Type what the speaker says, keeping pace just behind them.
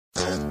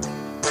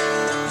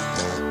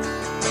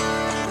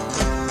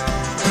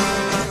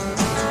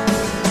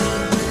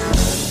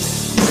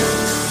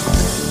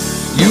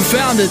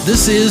found it.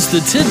 This is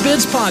the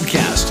Tidbits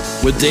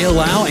Podcast with Dale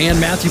Lau and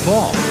Matthew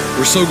Paul.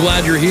 We're so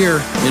glad you're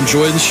here.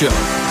 Enjoy the show.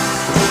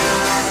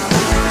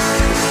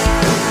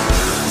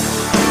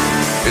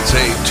 It's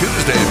a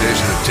Tuesday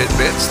edition of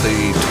Tidbits,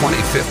 the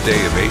 25th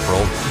day of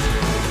April.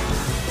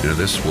 You know,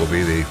 this will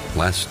be the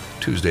last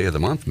Tuesday of the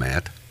month,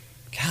 Matt.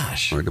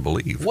 Gosh. Hard to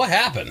believe. What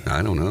happened?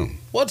 I don't know.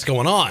 What's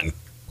going on?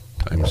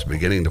 Time's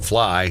beginning to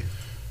fly.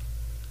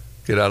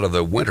 Get out of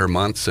the winter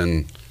months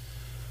and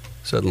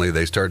suddenly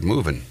they start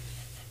moving.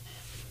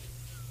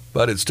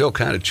 But it's still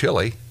kind of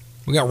chilly.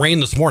 We got rain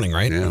this morning,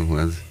 right? Yeah,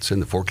 well, it's in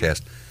the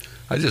forecast.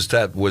 I just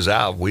was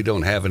out. We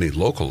don't have any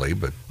locally,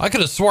 but... I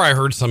could have swore I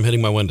heard some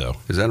hitting my window.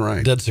 Is that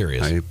right? Dead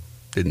serious. I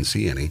didn't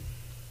see any.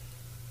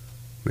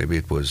 Maybe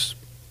it was,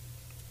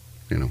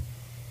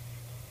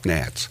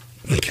 gnats.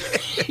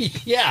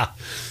 Yeah,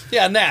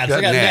 gnats.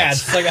 I got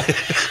gnats.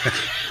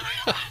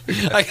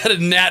 I got a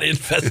gnat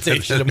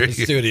infestation in my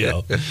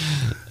studio.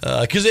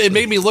 Because it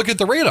made me look at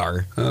the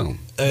radar. Oh.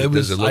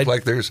 Does it look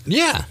like there's...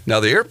 Yeah. Now,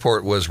 the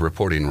airport was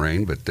reporting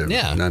rain, but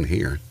none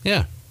here.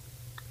 Yeah.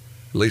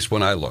 At least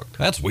when I looked.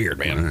 That's weird,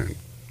 man. Right.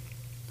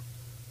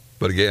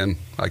 But again,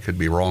 I could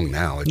be wrong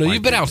now. No,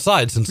 you've been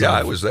outside since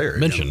I was there.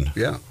 Mentioned.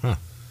 Yeah. Huh.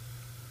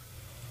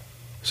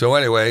 So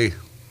anyway,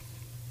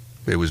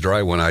 it was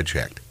dry when I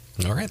checked.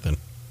 All right, then.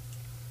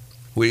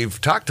 We've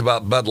talked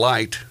about Bud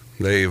Light.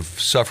 They've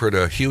suffered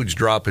a huge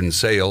drop in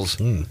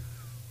sales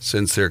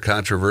since their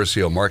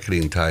controversial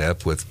marketing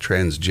tie-up with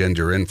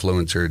transgender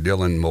influencer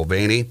Dylan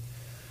Mulvaney.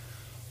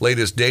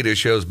 Latest data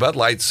shows Bud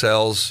Light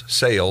sales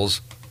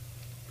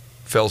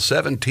fell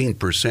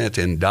 17%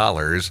 in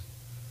dollars,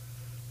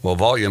 while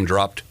volume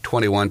dropped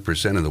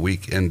 21% in the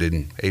week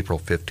ending April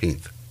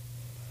 15th.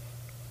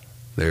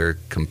 Their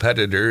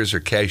competitors are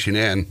cashing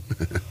in.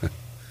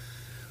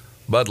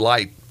 Bud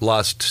Light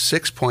lost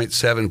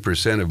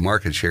 6.7% of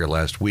market share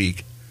last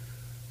week,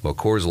 while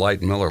Coors Light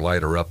and Miller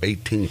Lite are up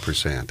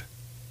 18%.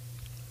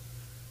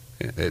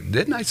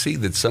 Didn't I see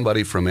that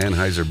somebody from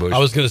Anheuser-Busch... I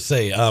was going to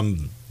say,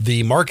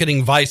 the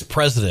marketing vice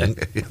president,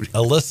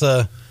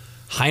 Alyssa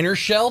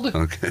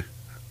Heinerscheld,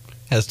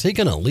 has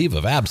taken a leave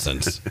of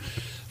absence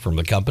from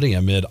the company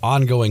amid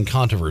ongoing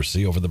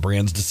controversy over the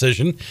brand's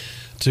decision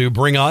to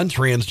bring on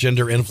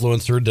transgender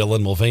influencer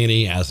Dylan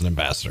Mulvaney as an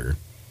ambassador.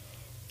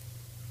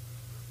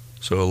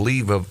 So a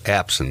leave of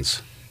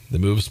absence. The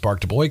move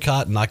sparked a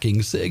boycott, knocking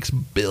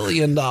 $6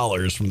 billion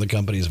from the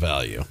company's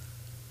value.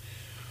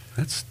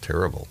 That's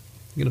terrible.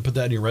 You going to put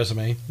that in your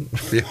resume?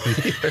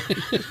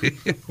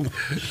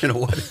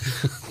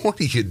 What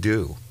do you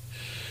do?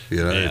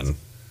 Man.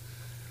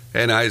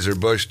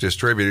 Anheuser-Busch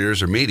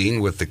distributors are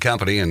meeting with the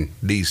company in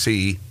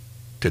D.C.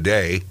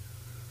 today.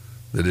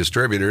 The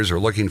distributors are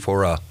looking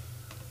for a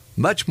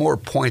much more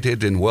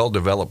pointed and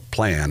well-developed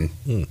plan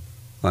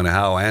on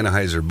how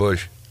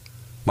Anheuser-Busch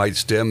might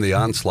stem the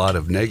onslaught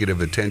of negative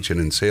attention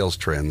and sales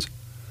trends.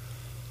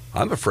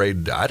 I'm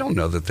afraid I don't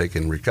know that they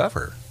can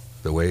recover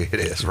the way it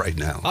is right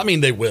now. I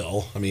mean, they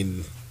will.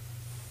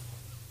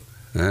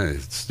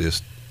 It's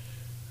just...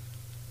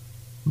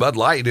 Bud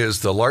Light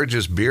is the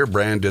largest beer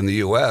brand in the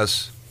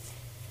U.S.,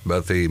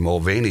 but the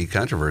Mulvaney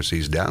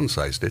controversies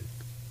downsized it.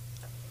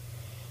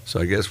 So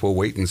I guess we'll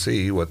wait and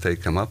see what they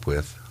come up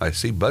with. I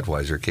see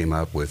Budweiser came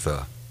up with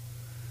a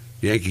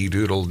Yankee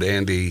Doodle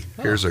Dandy,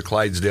 here's a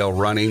Clydesdale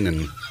running,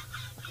 and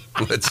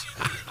let's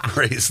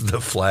raise the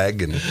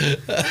flag, and,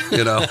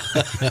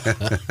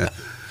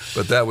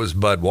 But that was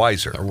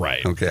Budweiser.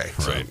 Right. Okay.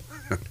 Right.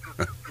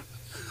 So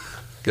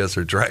guess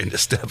they're trying to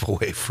step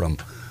away from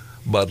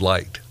Bud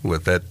Light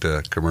with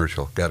that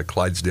commercial. Got a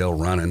Clydesdale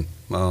running.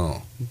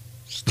 Oh,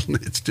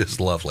 it's just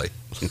lovely.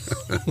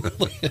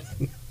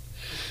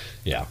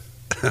 Yeah.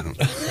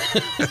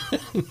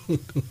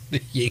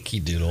 The Yankee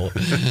Doodle.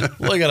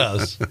 Look at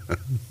us.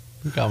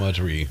 Look how much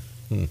we...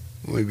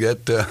 We've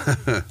got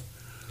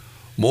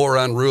more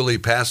unruly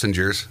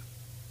passengers.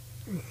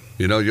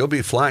 You'll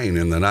be flying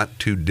in the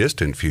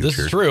not-too-distant future. This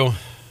is true.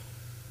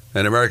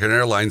 An American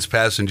Airlines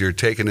passenger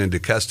taken into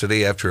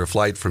custody after a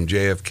flight from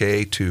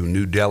JFK to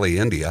New Delhi,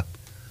 India.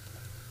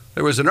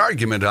 There was an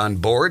argument on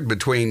board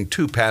between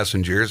two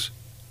passengers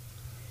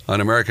on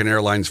American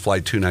Airlines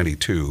Flight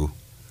 292.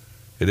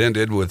 It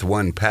ended with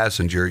one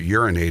passenger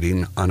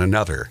urinating on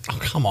another. Oh,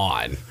 come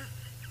on.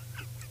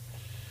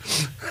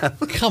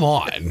 Come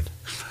on.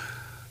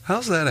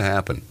 How's that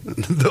happen?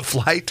 The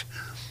flight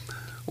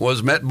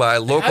was met by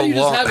local How do you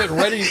law. just have it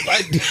ready?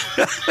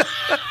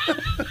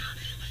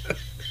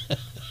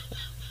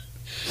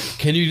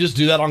 Can you just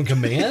do that on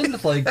command?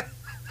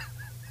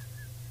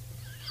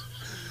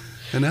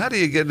 And how do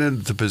you get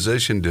into the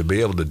position to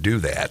be able to do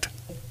that?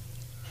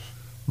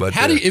 But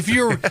how do you, if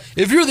you're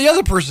the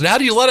other person, how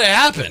do you let it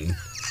happen?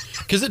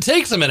 Because it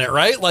takes a minute,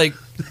 right? Wait,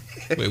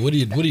 what are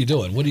you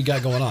doing? What do you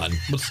got going on?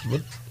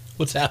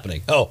 What's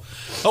happening? Oh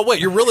wait,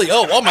 you're really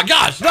oh my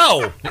gosh,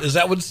 no! Is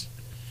that what's?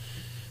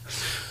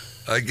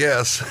 I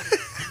guess.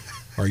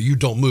 Or you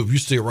don't move. You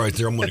stay right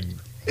there. I'm gonna.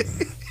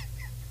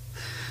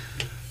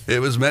 It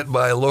was met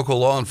by local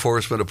law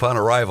enforcement upon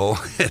arrival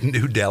in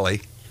New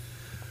Delhi.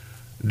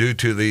 Due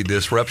to the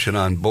disruption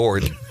on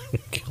board,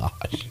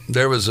 Gosh.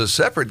 There was a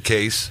separate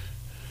case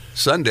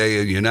Sunday.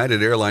 A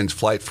United Airlines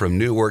flight from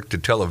Newark to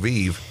Tel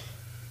Aviv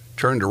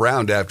turned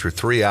around after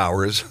 3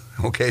 hours.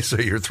 Okay, so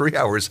you're 3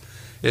 hours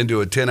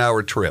into a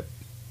 10-hour trip,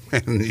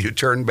 and you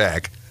turn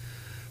back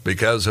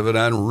because of an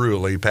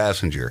unruly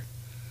passenger.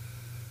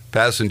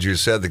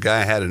 Passengers said the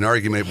guy had an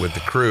argument with the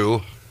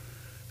crew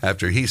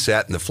after he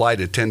sat in the flight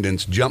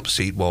attendant's jump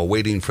seat while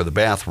waiting for the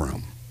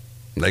bathroom.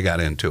 They got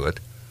into it.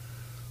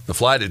 The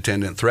flight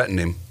attendant threatened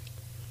him,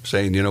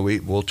 saying,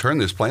 we'll turn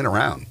this plane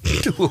around.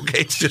 Okay,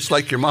 it's just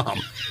like your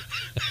mom.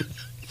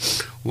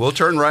 We'll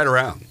turn right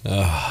around.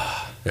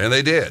 And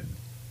they did.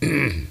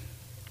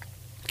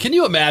 Can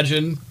you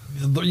imagine,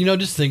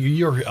 just think,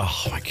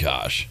 oh my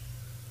gosh,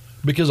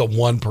 because of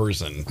one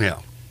person. Yeah.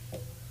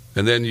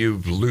 And then you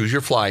lose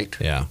your flight.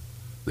 Yeah.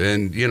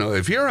 Then,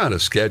 if you're on a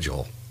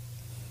schedule,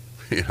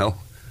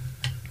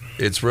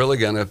 it's really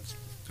going to,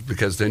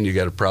 because then you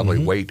got to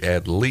probably wait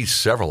at least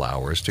several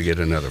hours to get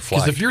another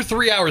flight. Because if you're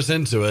 3 hours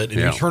into it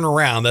and you turn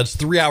around, that's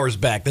 3 hours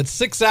back. That's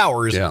 6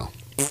 hours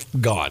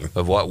gone.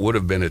 Of what would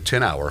have been a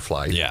 10-hour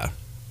flight. Yeah.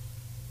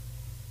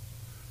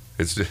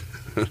 It's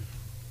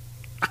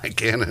I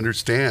can't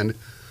understand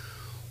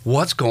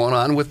what's going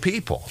on with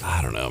people.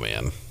 I don't know,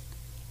 man.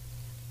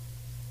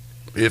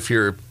 If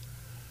you're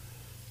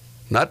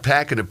not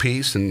packing a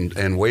piece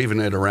and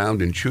waving it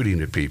around and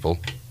shooting at people,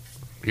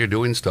 you're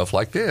doing stuff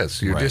like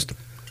this. You're just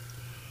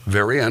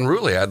very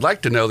unruly. I'd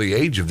like to know the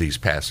age of these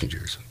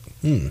passengers.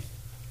 I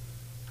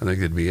think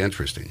it'd be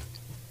interesting.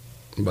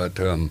 But,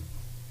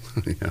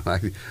 I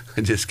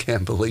just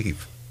can't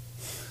believe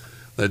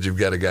that you've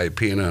got a guy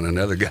peeing on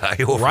another guy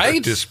over a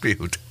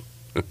dispute.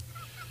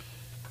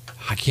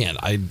 I can't.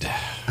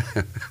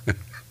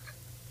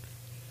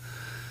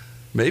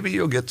 Maybe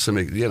you'll get some,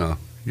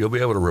 you'll be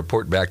able to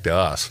report back to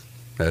us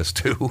as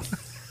to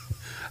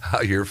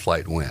how your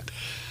flight went.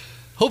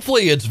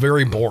 Hopefully it's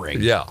very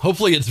boring. Yeah.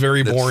 Hopefully it's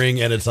very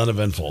boring and it's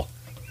uneventful.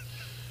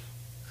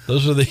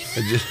 Those are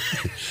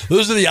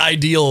the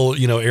ideal,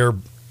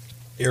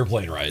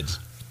 airplane rides.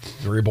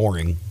 Very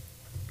boring.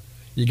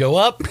 You go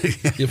up,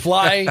 you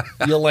fly,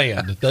 you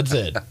land. That's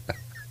it.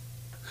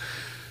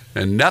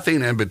 And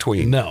nothing in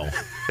between. No.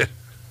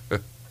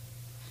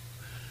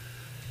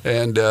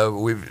 And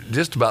we've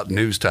just about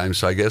news time,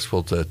 so I guess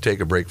we'll take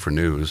a break for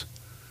news.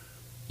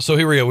 So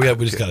here we go.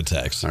 We just got a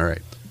text. All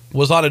right.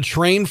 Was on a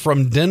train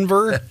from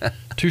Denver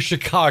to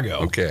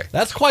Chicago. Okay.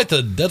 That's quite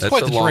the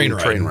train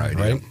ride, right?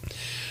 Yeah.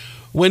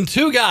 When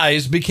two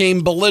guys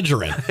became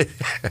belligerent,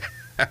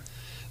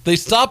 they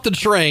stopped the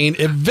train,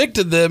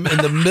 evicted them in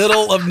the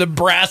middle of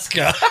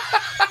Nebraska.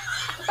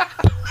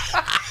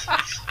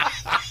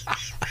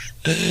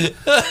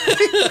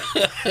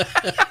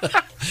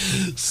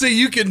 See,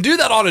 you can do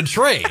that on a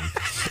train.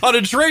 On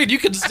a train, you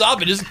can stop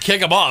and just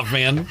kick them off,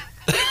 man.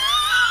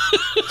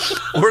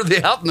 Were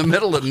they out in the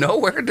middle of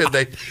nowhere? Did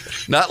they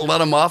not let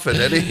them off at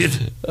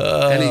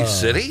any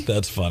city?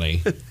 That's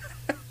funny.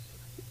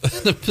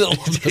 The middle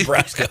of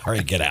Nebraska. All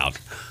right, get out.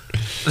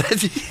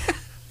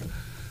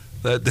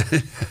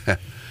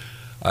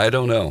 I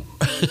don't know.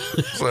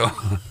 So,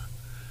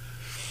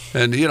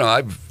 and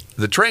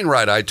the train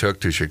ride I took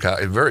to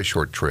Chicago, a very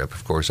short trip,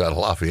 of course, out of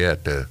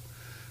Lafayette.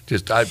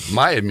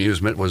 My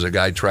amusement was a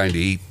guy trying to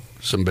eat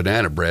some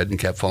banana bread and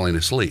kept falling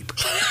asleep.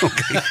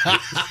 Okay.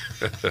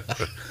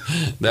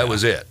 That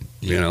was it.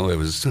 It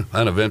was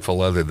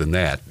uneventful other than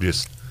that.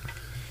 Just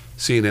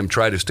seeing him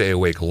try to stay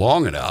awake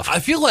long enough. I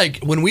feel like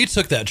when we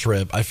took that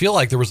trip,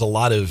 there was a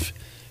lot of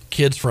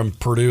kids from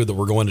Purdue that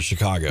were going to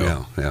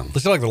Chicago. Yeah. I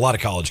feel like there were a lot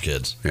of college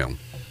kids. Yeah.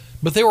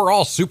 But they were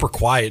all super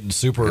quiet and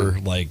super,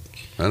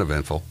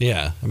 uneventful.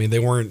 Yeah. I mean, they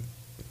weren't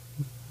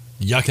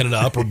yucking it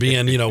up or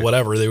being,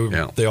 whatever.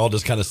 They all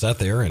just kind of sat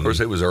there. And of course,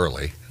 it was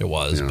early. It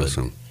was. But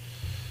so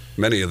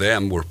many of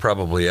them were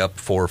probably up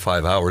 4 or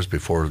 5 hours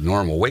before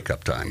normal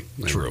wake-up time.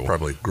 They were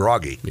probably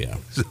groggy. Yeah.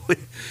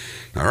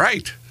 All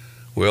right.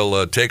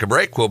 We'll take a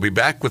break. We'll be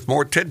back with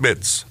more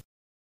tidbits.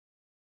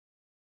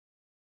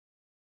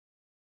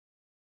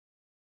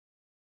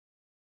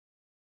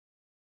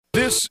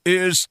 This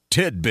is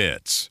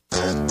Tidbits.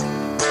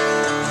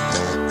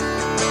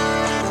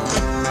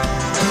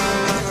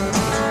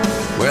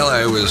 Well,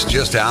 I was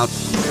just out.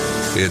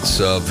 It's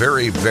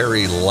very,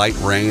 very light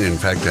rain. In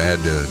fact, I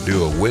had to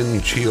do a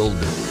windshield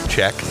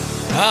check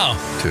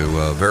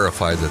to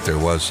verify that there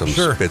was some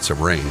spits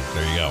of rain.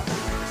 There you go.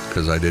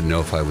 Because I didn't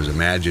know if I was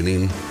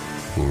imagining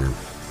or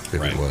if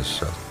it was.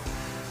 So,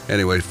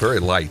 anyway, very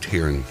light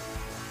here in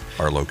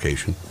our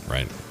location.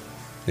 Right.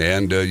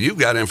 And you've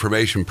got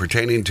information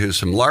pertaining to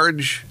some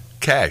large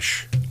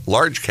cash,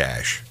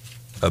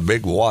 a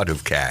big wad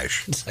of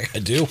cash. It's like, I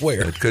do?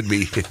 Where? It could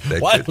be.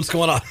 What's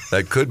going on?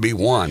 That could be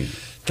one.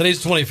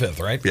 Today's 25th,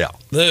 right? Yeah.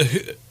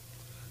 The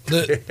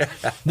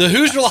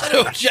Hoosier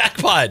Lotto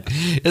jackpot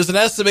is an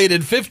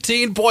estimated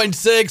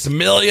 $15.6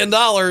 million.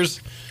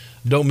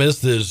 Don't miss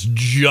this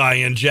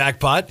giant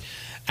jackpot.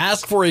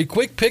 Ask for a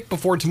quick pick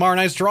before tomorrow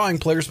night's drawing.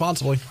 Play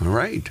responsibly. All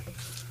right.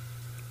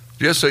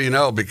 Just so you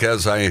know,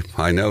 because I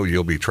know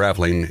you'll be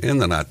traveling in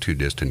the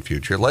not-too-distant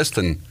future, less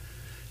than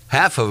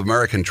Half of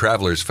American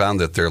travelers found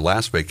that their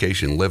last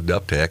vacation lived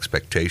up to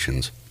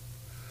expectations.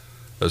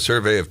 A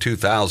survey of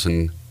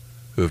 2,000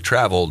 who have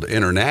traveled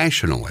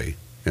internationally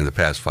in the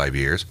past 5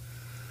 years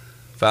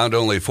found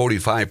only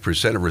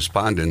 45% of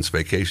respondents'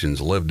 vacations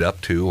lived up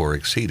to or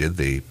exceeded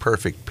the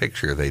perfect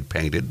picture they'd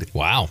painted.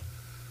 Wow.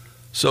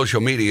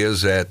 Social media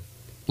is at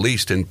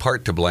least in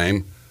part to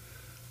blame.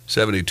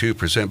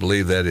 72%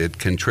 believe that it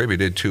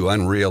contributed to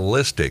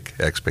unrealistic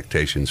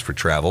expectations for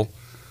travel.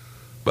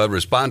 But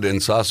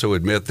respondents also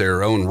admit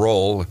their own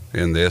role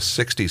in this.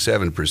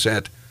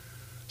 67%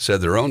 said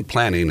their own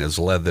planning has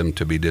led them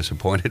to be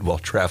disappointed while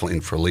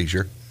traveling for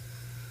leisure.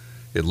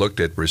 It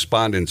looked at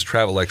respondents'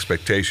 travel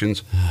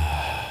expectations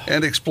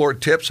and explored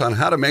tips on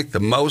how to make the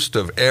most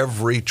of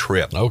every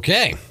trip.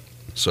 Okay.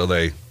 So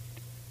they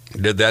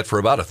did that for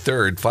about a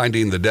third,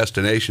 finding the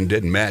destination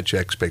didn't match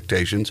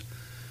expectations.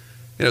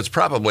 And it's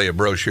probably a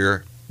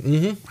brochure,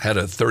 had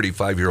a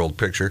 35-year-old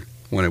picture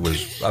when it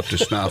was up to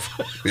snuff,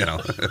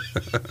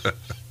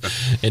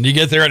 And you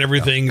get there and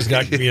everything's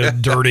got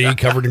dirty,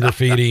 covered in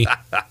graffiti.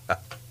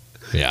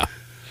 Yeah.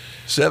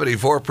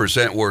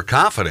 74% were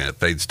confident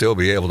they'd still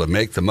be able to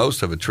make the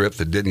most of a trip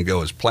that didn't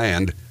go as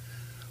planned.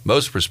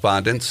 Most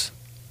respondents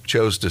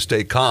chose to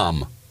stay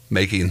calm,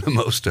 making the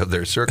most of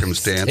their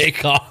circumstance. Stay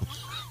calm.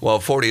 While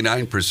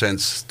 49%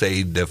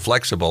 stayed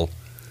flexible.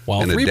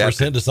 While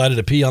 3% decided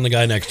to pee on the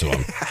guy next to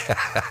him.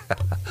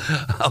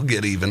 I'll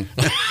get even.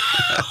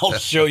 I'll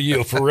show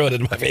you if I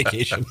ruined my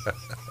vacation.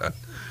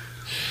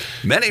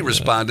 Many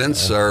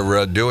respondents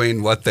are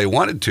doing what they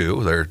wanted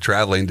to. They're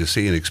traveling to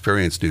see and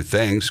experience new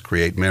things,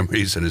 create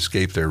memories, and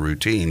escape their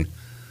routine.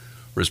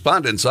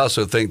 Respondents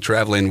also think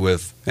traveling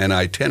with an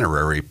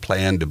itinerary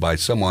planned by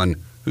someone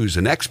who's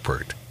an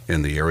expert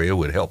in the area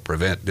would help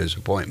prevent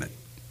disappointment.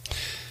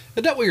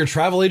 Isn't that what your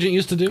travel agent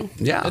used to do?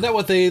 Yeah. Isn't that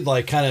what they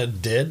kind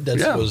of did?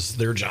 That was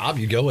their job.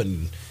 You'd go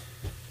and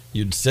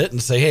you'd sit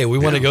and say, hey, we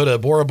want to go to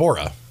Bora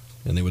Bora.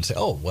 And they would say,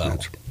 oh, well.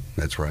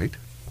 That's right.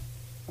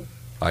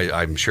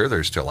 I'm sure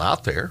they're still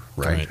out there,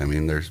 right? I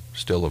mean, they're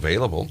still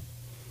available.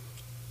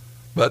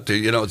 But,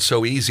 it's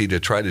so easy to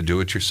try to do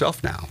it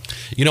yourself now.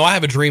 I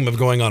have a dream of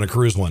going on a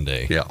cruise one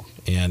day. Yeah.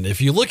 And if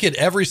you look at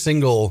every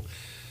single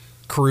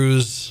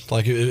cruise,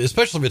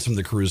 especially if it's from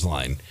the cruise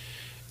line,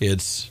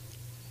 it's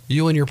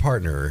you and your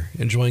partner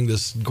enjoying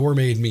this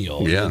gourmet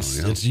meal.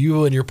 It's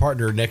you and your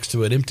partner next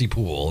to an empty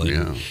pool.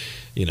 And,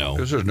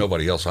 because there's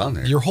nobody else on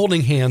there. You're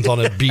holding hands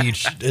on a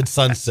beach at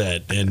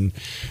sunset, and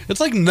it's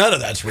like none of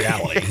that's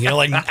reality.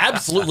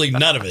 Absolutely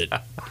none of it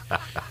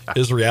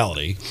is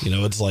reality.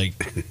 It's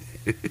like,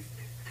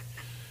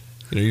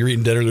 you're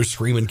eating dinner, there's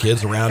screaming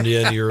kids around you,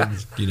 and you're,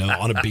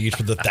 on a beach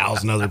with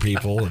 1,000 other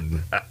people.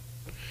 And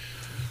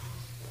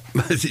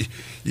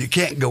you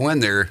can't go in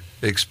there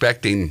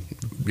expecting,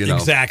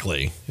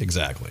 Exactly.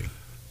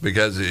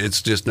 Because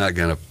it's just not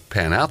going to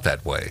pan out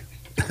that way.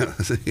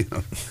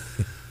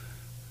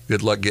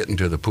 Good luck getting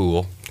to the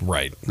pool.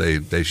 Right.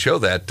 They show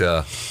that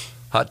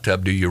hot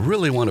tub. Do you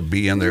really want to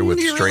be in there with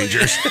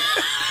strangers?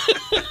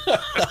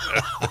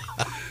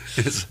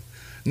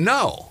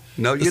 No,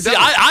 you don't.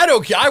 I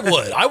don't care. I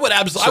would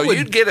absolutely. So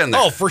you'd get in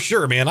there. Oh, for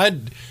sure, man.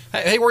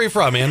 Hey, where are you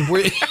from, man?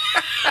 What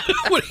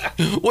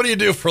do you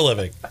do for a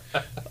living?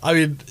 I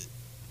mean,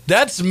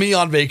 that's me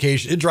on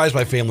vacation. It drives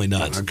my family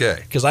nuts. Okay.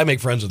 Because I make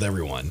friends with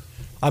everyone.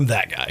 I'm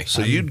that guy.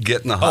 So you'd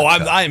get in the hot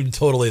tub. I'm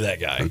totally that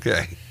guy.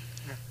 Okay.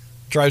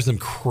 Drives them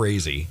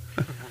crazy.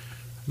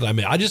 I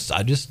mean,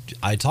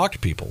 I talk to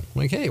people.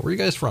 I'm like, hey, where are you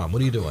guys from?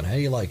 What are you doing? How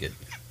do you like it?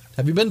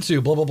 Have you been to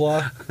blah, blah,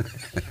 blah?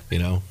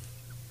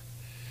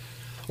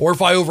 Or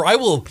if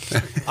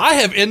I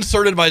have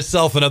inserted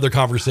myself in other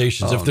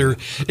conversations.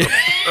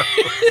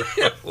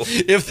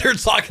 If they're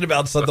talking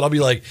about something, I'll be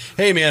like,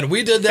 hey man,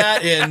 we did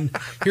that and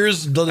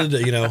here's,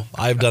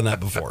 I've done that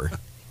before.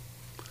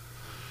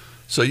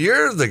 So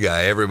you're the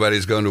guy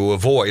everybody's going to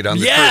avoid on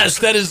the cruise. Yes,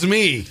 that is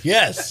me.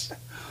 Yes.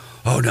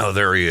 Oh no,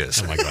 there he is.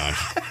 Oh my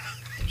gosh.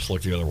 Just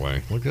look the other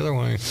way.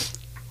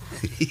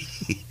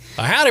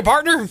 Howdy,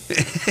 partner.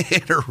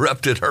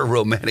 Interrupted our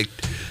romantic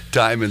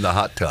time in the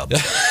hot tub.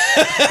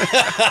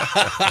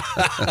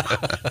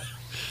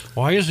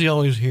 Why is he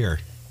always here?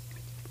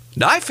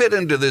 Now, I fit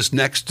into this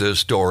next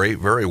story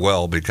very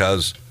well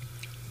because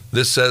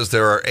this says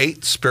there are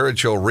 8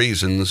 spiritual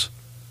reasons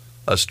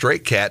a stray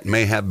cat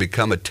may have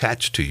become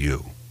attached to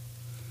you.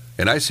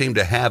 And I seem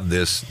to have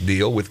this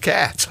deal with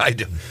cats.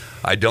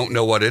 I don't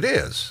know what it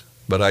is,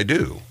 but I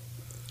do.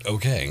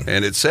 Okay.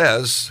 And it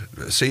says,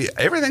 see,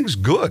 everything's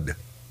good.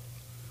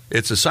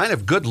 It's a sign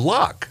of good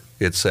luck,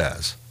 it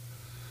says.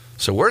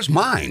 So where's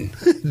mine?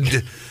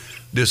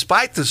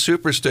 Despite the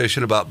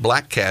superstition about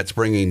black cats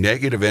bringing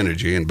negative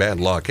energy and bad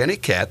luck, any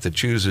cat that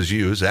chooses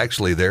you is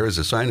actually there as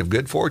a sign of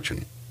good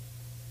fortune.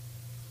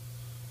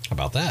 How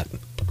about that?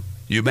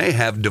 You may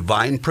have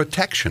divine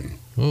protection.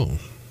 Oh.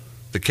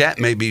 The cat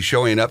may be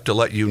showing up to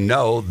let you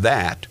know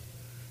that,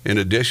 in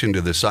addition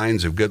to the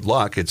signs of good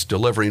luck, it's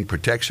delivering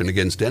protection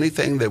against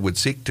anything that would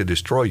seek to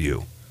destroy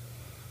you.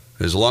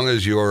 As long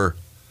as your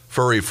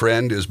furry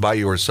friend is by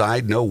your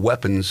side, no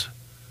weapons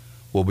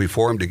will be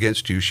formed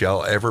against you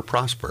shall ever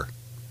prosper.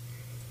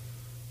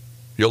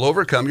 You'll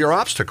overcome your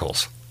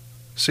obstacles.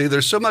 See,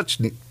 there's so much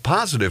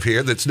positive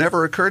here that's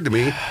never occurred to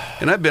me,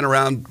 and I've been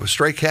around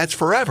stray cats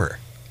forever.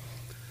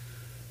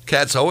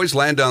 Cats always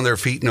land on their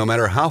feet no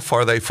matter how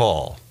far they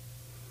fall.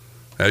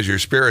 As your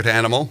spirit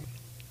animal,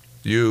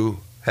 you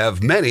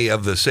have many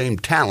of the same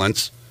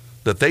talents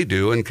that they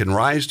do and can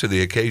rise to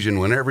the occasion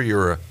whenever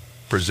you're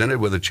presented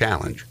with a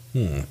challenge.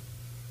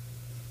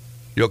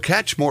 You'll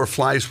catch more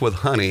flies with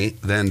honey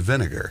than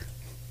vinegar.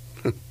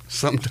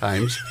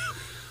 Sometimes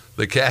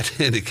the cat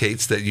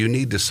indicates that you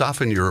need to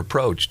soften your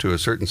approach to a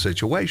certain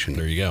situation.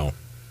 There you go.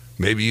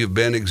 Maybe you've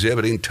been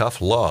exhibiting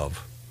tough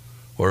love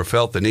or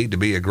felt the need to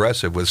be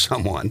aggressive with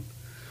someone.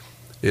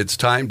 It's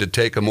time to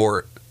take a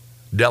more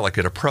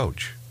delicate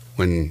approach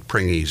when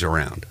Pringy's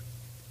around.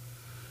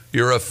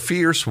 You're a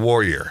fierce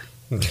warrior.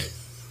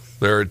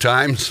 There are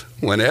times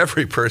when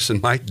every person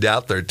might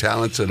doubt their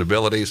talents and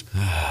abilities.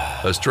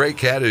 A stray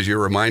cat is your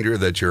reminder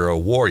that you're a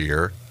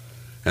warrior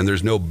and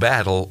there's no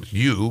battle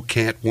you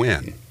can't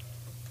win.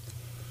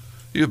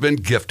 You've been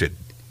gifted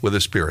with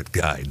a spirit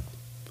guide.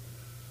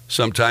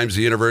 Sometimes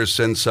the universe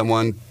sends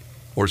someone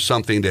or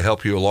something to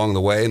help you along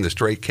the way, and the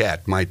stray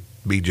cat might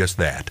be just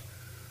that.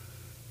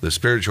 The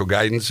spiritual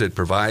guidance it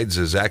provides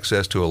is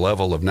access to a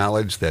level of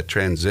knowledge that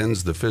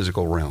transcends the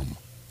physical realm.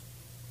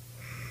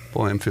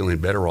 Boy, I'm feeling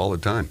better all the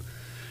time.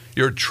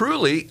 You're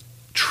truly,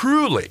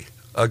 truly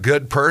a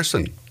good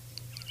person.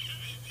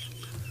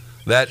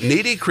 That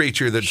needy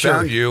creature that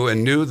found you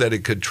and knew that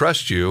it could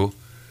trust you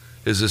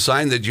is a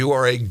sign that you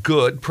are a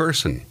good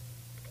person.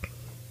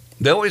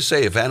 They always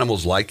say if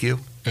animals like you,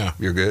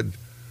 you're good.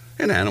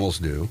 And animals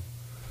do.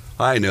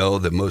 I know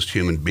that most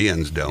human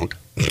beings don't.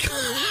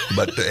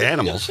 But the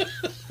animals,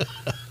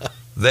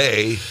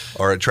 they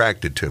are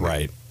attracted to me.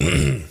 Right.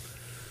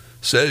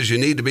 Says you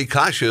need to be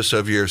cautious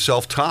of your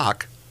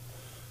self-talk.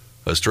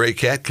 A stray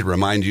cat can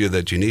remind you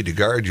that you need to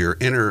guard your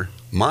inner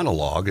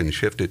monologue and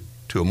shift it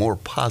to a more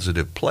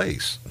positive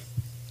place.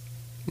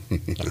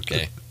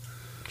 Okay.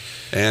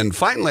 And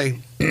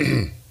finally,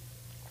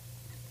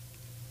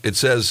 it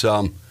says,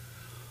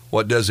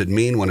 what does it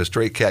mean when a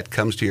stray cat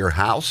comes to your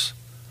house?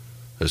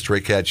 A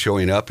stray cat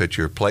showing up at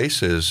your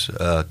place is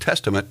a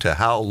testament to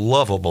how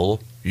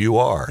lovable you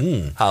are.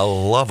 How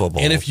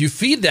lovable. And if you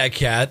feed that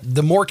cat,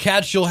 the more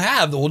cats you'll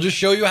have that will just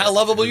show you how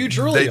lovable you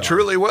truly are. They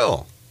truly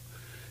will.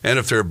 And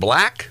if they're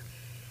black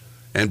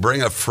and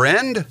bring a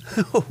friend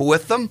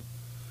with them,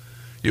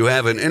 you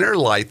have an inner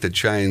light that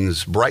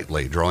shines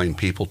brightly, drawing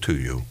people to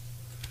you.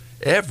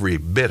 Every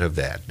bit of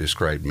that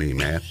described me,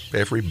 Matt.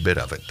 Every bit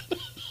of it.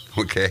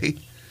 Okay?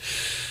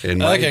 And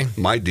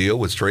my deal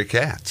with stray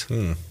cats.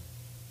 Do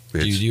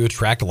you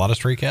attract a lot of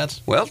stray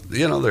cats? Well,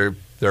 they're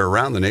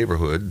around the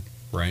neighborhood.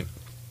 Right.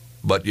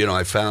 But,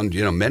 I found,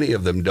 many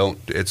of them don't.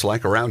 It's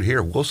like around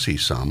here, we'll see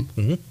some.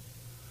 Mm-hmm.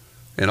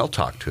 And I'll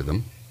talk to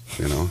them,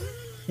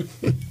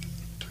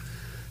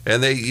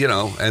 And they,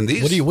 and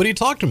these. What do you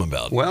talk to them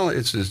about? Well,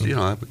 it's just,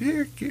 well,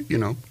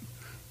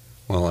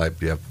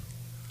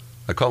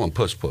 I call them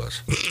puss,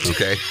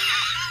 okay?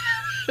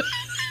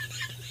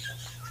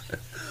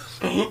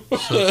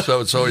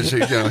 So it's always,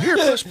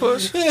 here,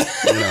 puss.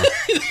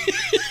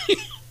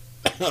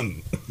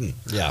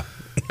 Yeah.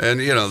 And,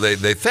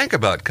 they think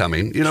about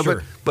coming,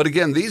 Sure. but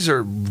again, these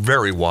are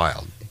very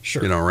wild.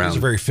 Sure. Around, these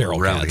are very feral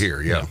around cats.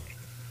 here, yeah.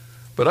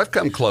 But I've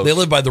come close. They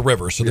live by the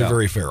river, so they're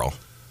very feral.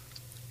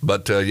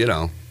 But,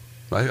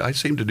 I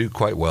seem to do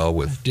quite well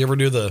with. Do you ever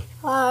do the?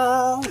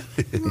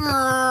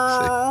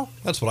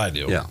 That's what I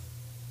do. Yeah.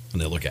 When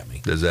they look at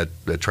me. Does that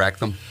attract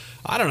them?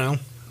 I don't know.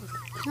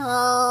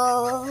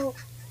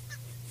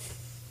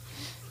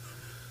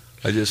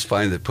 I just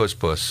find that puss,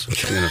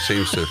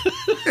 seems to.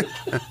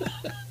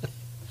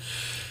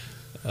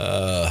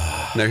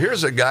 Now,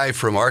 here's a guy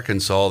from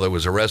Arkansas that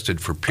was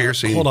arrested for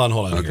piercing. Hold on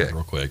Okay. here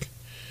real quick.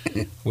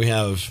 We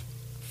have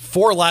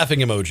 4 laughing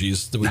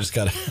emojis that we just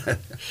got.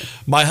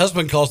 My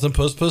husband calls them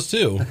puss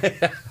too.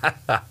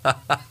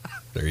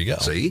 There you go.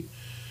 See?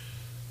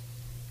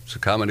 It's a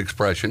common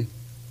expression.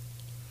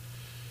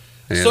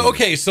 And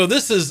So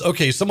this is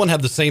someone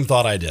had the same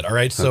thought I did. All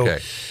right.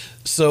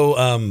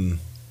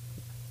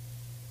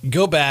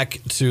 Go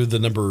back to the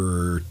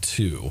number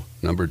 2.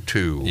 Number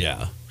 2.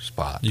 Yeah.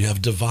 Spot. You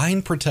have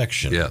divine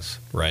protection. Yes.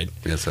 Right?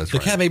 Yes, that's the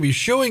right. cat may be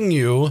showing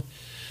you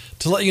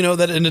to let you know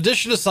that in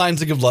addition to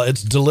signs of love,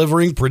 it's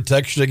delivering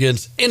protection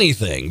against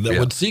anything that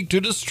would seek to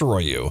destroy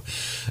you.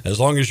 As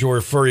long as your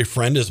furry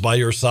friend is by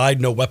your side,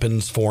 no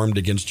weapons formed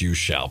against you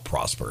shall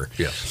prosper.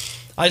 Yes.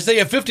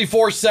 Isaiah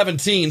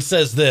 54:17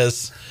 says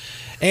this,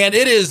 and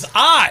it is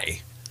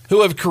I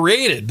who have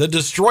created the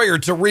destroyer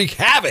to wreak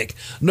havoc.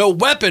 No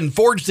weapon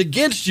forged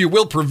against you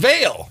will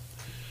prevail.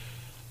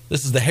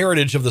 This is the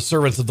heritage of the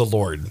servants of the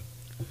Lord,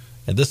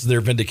 and this is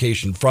their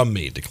vindication from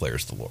me,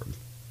 declares the Lord.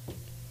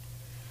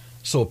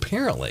 So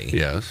apparently,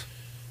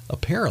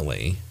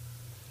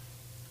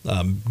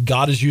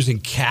 God is using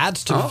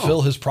cats to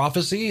fulfill his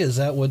prophecy. Is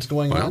that what's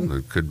going on? Well,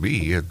 it could be.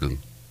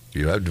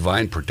 You have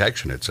divine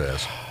protection, it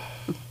says.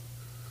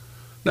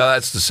 Now,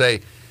 that's to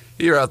say,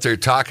 You're out there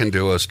talking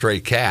to a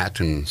stray cat,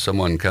 and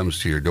someone comes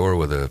to your door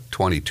with a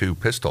 .22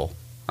 pistol.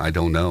 I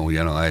don't know.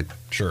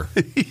 Sure.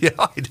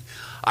 Yeah,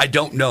 I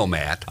don't know,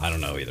 Matt. I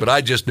don't know either. But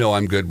I just know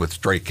I'm good with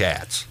stray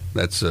cats.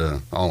 That's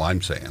all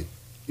I'm saying.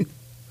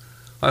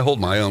 I hold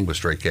my own with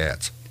stray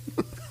cats.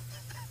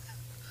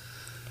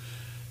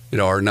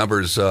 Our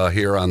numbers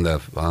here on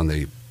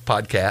the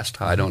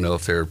podcast, I don't know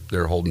if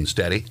they're holding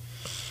steady.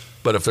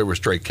 But if there were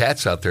stray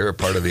cats out there, a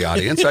part of the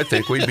audience, I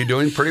think we'd be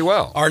doing pretty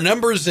well. Our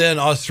numbers in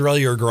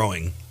Australia are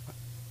growing.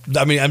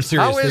 I mean, I'm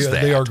serious. How is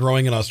that? They are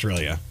growing in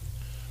Australia.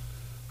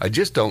 I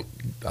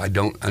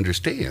don't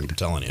understand. I'm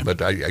telling you.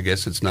 But I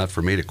guess it's not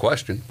for me to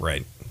question.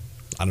 Right.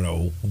 I don't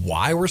know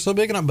why we're so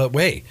big enough, but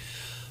wait,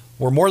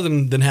 we're more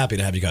than happy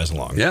to have you guys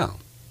along. Yeah.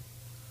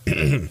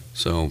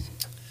 So,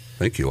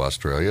 thank you,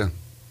 Australia.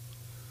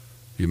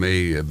 You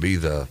may be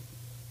the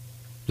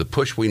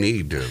push we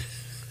need to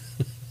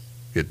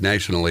get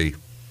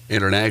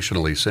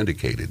internationally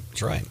syndicated.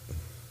 That's right.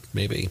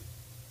 Maybe.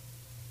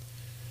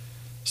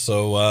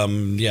 So,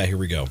 here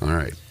we go. All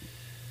right.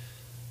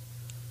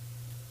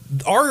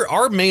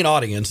 Our main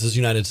audience is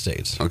United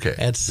States. Okay.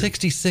 At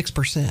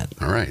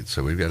 66%. All right.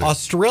 So we've got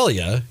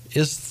Australia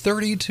is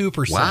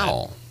 32%.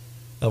 Wow.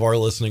 Of our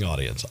listening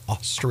audience.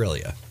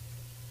 Australia.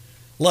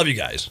 Love you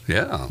guys.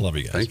 Yeah. Love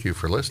you guys. Thank you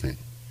for listening.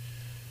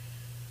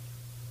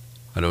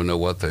 I don't know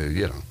what but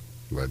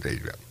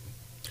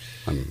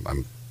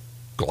I'm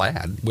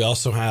glad. We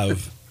also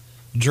have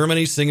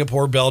Germany,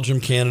 Singapore,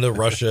 Belgium, Canada,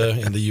 Russia,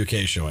 and the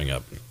UK showing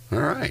up. All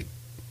right.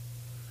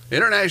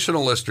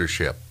 International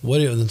listenership.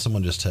 Then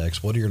someone just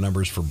texts, what are your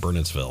numbers for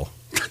Burnetsville?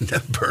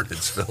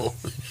 Burnetsville.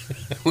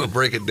 We'll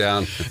break it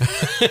down.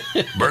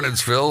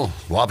 Burnetsville,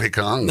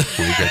 Wapikong.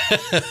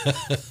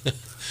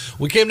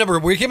 We came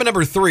at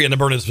number 3 in the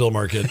Burnetsville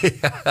market.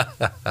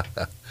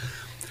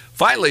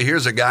 Finally,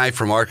 here's a guy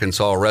from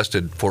Arkansas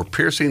arrested for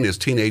piercing his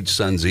teenage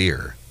son's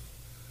ear.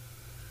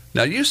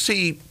 Now, you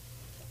see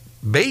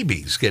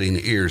babies getting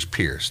ears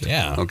pierced.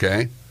 Yeah.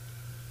 Okay?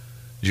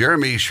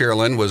 Jeremy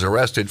Sherlin was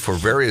arrested for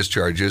various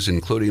charges,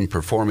 including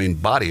performing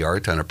body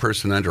art on a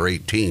person under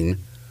 18,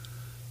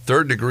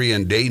 third-degree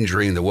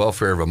endangering the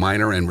welfare of a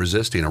minor, and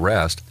resisting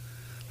arrest.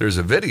 There's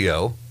a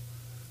video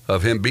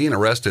of him being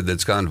arrested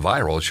that's gone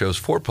viral. It shows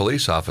 4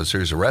 police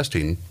officers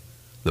arresting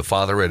the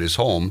father at his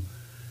home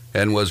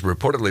and was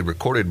reportedly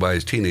recorded by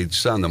his teenage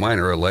son, the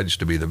minor, alleged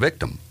to be the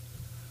victim.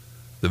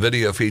 The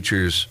video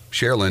features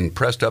Sherlin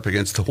pressed up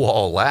against the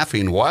wall,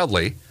 laughing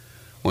wildly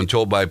when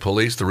told by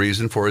police the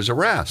reason for his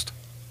arrest.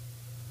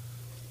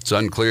 It's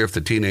unclear if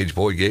the teenage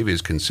boy gave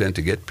his consent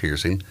to get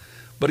piercing.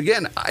 But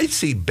again, I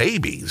see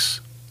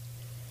babies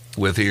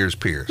with ears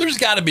pierced. There's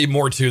got to be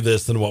more to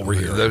this than what we're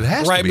hearing. There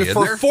has to be, But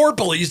for 4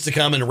 police to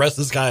come and arrest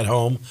this guy at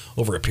home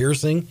over a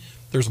piercing,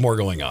 there's more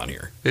going on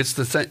here. It's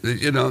the thing,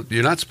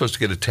 you're not supposed to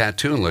get a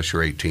tattoo unless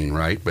you're 18,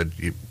 right? But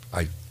you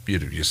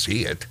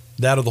see it.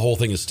 That or the whole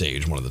thing is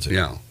staged, one of the two.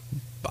 Yeah.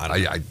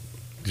 I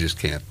just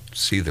can't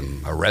see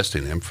them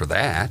arresting him for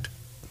that.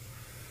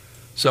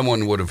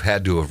 Someone would have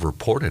had to have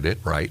reported it,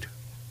 right?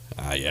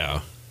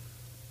 Yeah.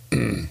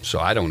 So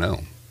I don't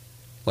know.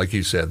 Like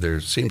you said, there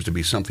seems to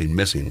be something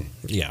missing.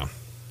 Yeah.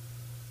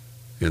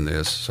 In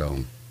this,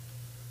 so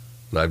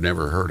I've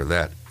never heard of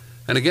that.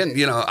 And again,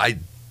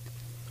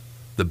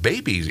 the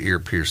baby's ear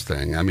pierce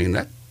thing. I mean,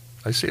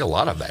 I see a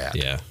lot of that.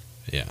 Yeah.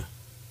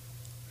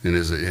 And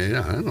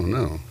I don't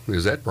know.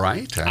 Is that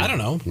right? I don't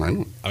know. I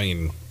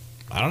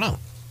don't know.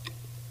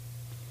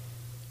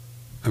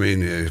 I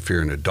mean, if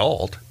you're an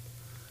adult,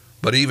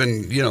 but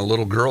even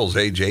little girls,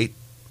 age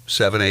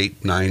 7,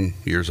 8, 9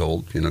 years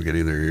old,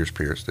 getting their ears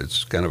pierced.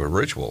 It's kind of a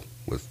ritual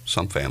with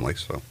some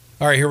families. So,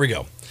 all right, here we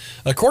go.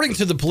 According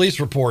to the police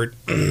report,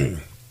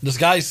 this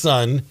guy's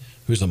son,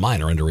 who's a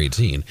minor under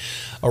 18,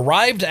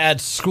 arrived at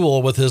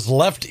school with his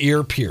left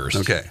ear pierced.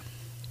 Okay.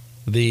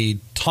 The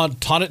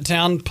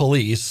Tontitown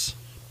police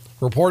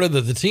reported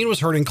that the teen was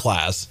hurt in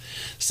class,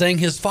 saying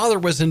his father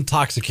was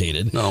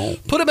intoxicated,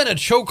 put him in a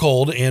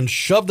chokehold, and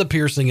shoved the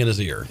piercing in his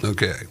ear.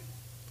 Okay.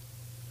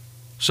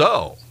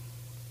 So,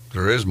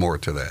 there is more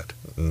to that.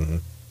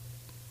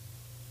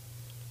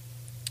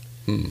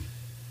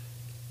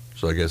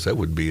 So I guess that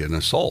would be an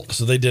assault.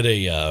 So they did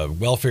a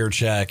welfare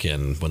check,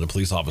 and when the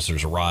police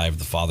officers arrived,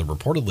 the father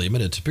reportedly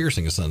admitted to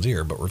piercing his son's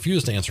ear, but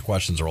refused to answer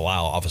questions or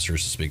allow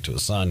officers to speak to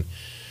his son.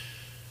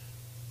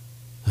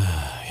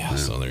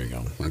 So there you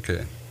go.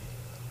 Okay.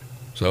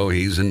 So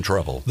he's in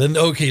trouble.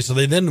 So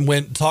they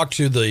then talked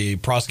to the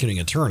prosecuting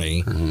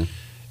attorney,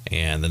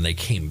 and then they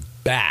came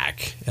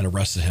back and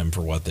arrested him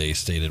for what they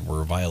stated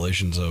were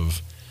violations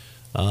of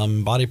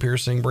body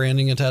piercing,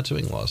 branding, and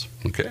tattooing laws.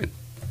 Okay.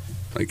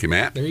 Thank you,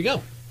 Matt. There you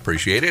go.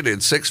 Appreciate it.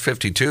 It's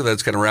 6:52.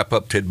 That's going to wrap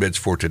up Tidbits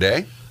for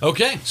today.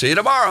 Okay. See you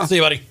tomorrow. See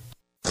you, buddy.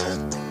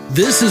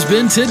 This has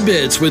been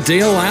Tidbits with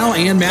Dale Lau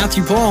and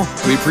Matthew Paul.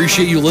 We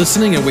appreciate you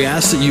listening, and we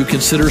ask that you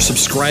consider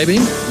subscribing,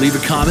 leave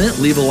a comment,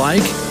 leave a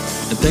like,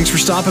 and thanks for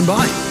stopping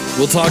by.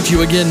 We'll talk to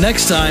you again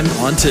next time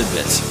on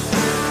Tidbits.